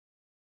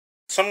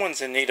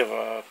Someone's in need of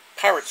a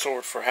pirate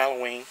sword for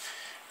Halloween,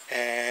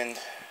 and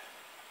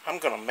I'm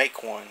going to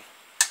make one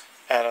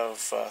out of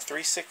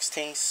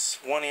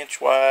 3/16, 1 inch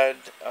wide,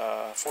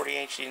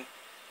 48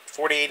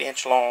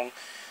 inch long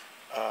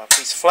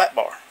piece of flat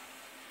bar.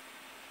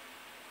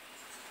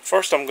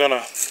 First I'm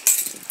gonna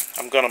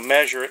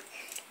measure it,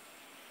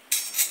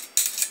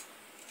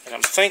 and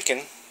I'm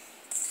thinking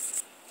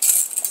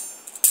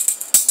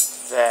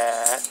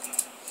that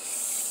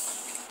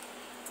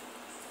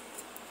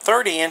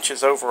 30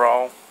 inches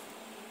overall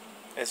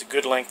is a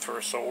good length for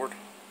a sword.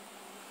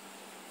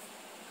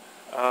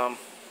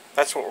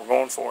 That's what we're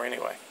going for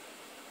anyway.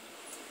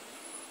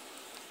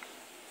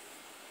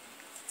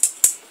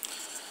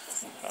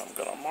 I'm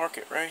going to mark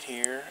it right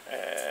here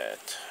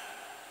at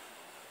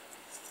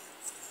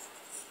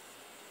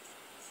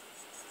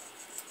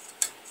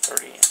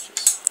 30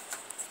 inches.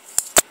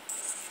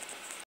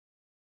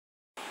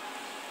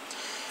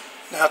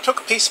 Now I took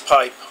a piece of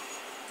pipe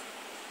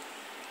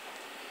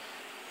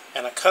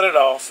and I cut it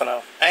off, and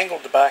I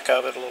angled the back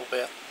of it a little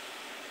bit,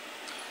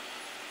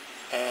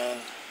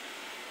 and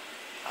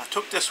I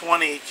took this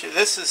 1 inch.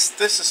 This is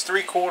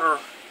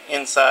 3/4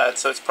 inside,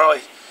 so it's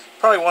probably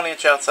 1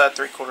 inch outside,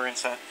 3/4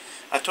 inside.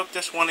 I took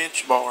this 1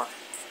 inch bar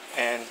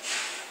and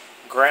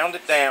ground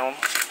it down.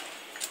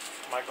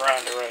 My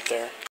grinder right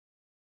there.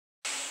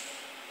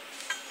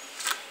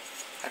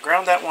 I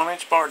ground that 1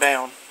 inch bar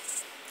down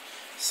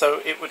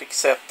so it would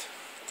accept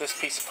this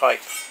piece of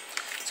pipe.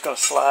 It's going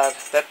to slide.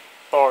 That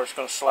bar is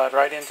going to slide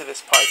right into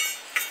this pipe,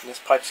 and this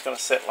pipe is going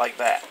to sit like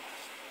that.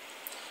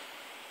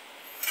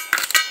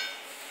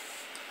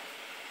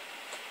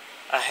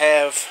 I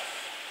have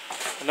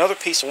another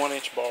piece of 1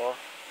 inch bar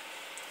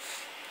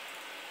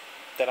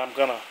that I'm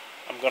gonna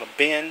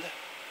bend.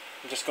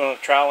 I'm just gonna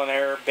trial and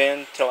error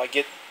bend till I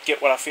get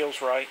what I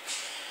feel's right,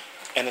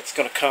 and it's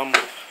gonna come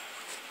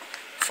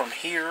from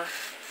here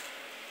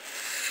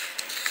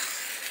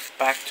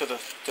back to the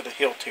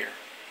hilt here.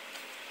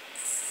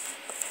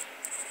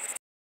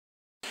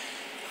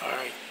 All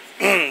right,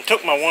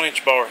 took my 1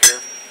 inch bar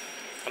here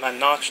and I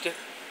notched it.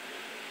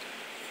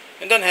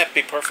 It doesn't have to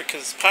be perfect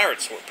because it's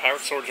pirate sword.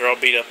 Pirate swords are all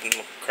beat up and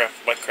look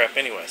like crap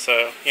anyway.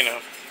 So, you know,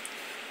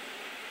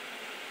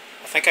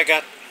 I think I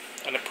got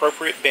an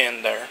appropriate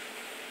bend there.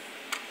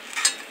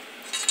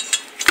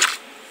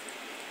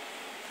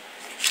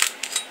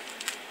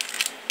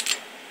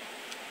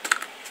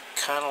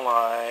 Kind of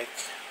like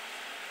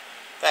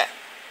that.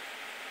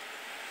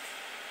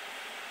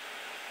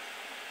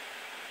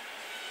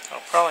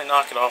 I'll probably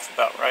knock it off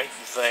about right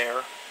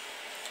there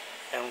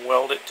and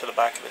weld it to the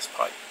back of this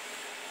pipe.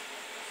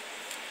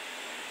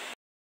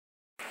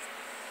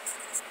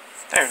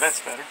 There, that's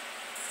better.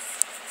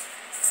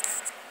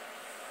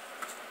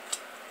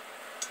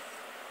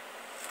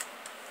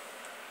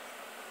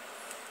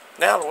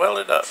 Now to weld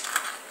it up.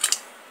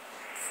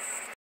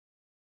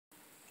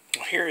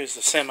 Well, here is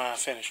the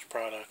semi-finished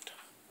product.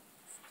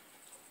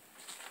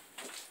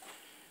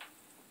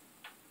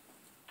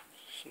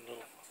 Some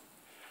little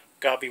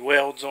gobby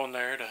welds on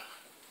there to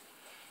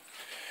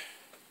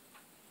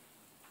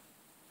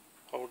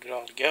hold it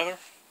all together.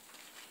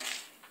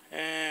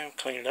 And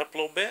clean it up a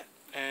little bit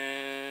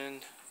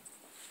and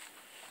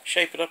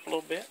shape it up a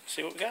little bit.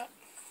 See what we got.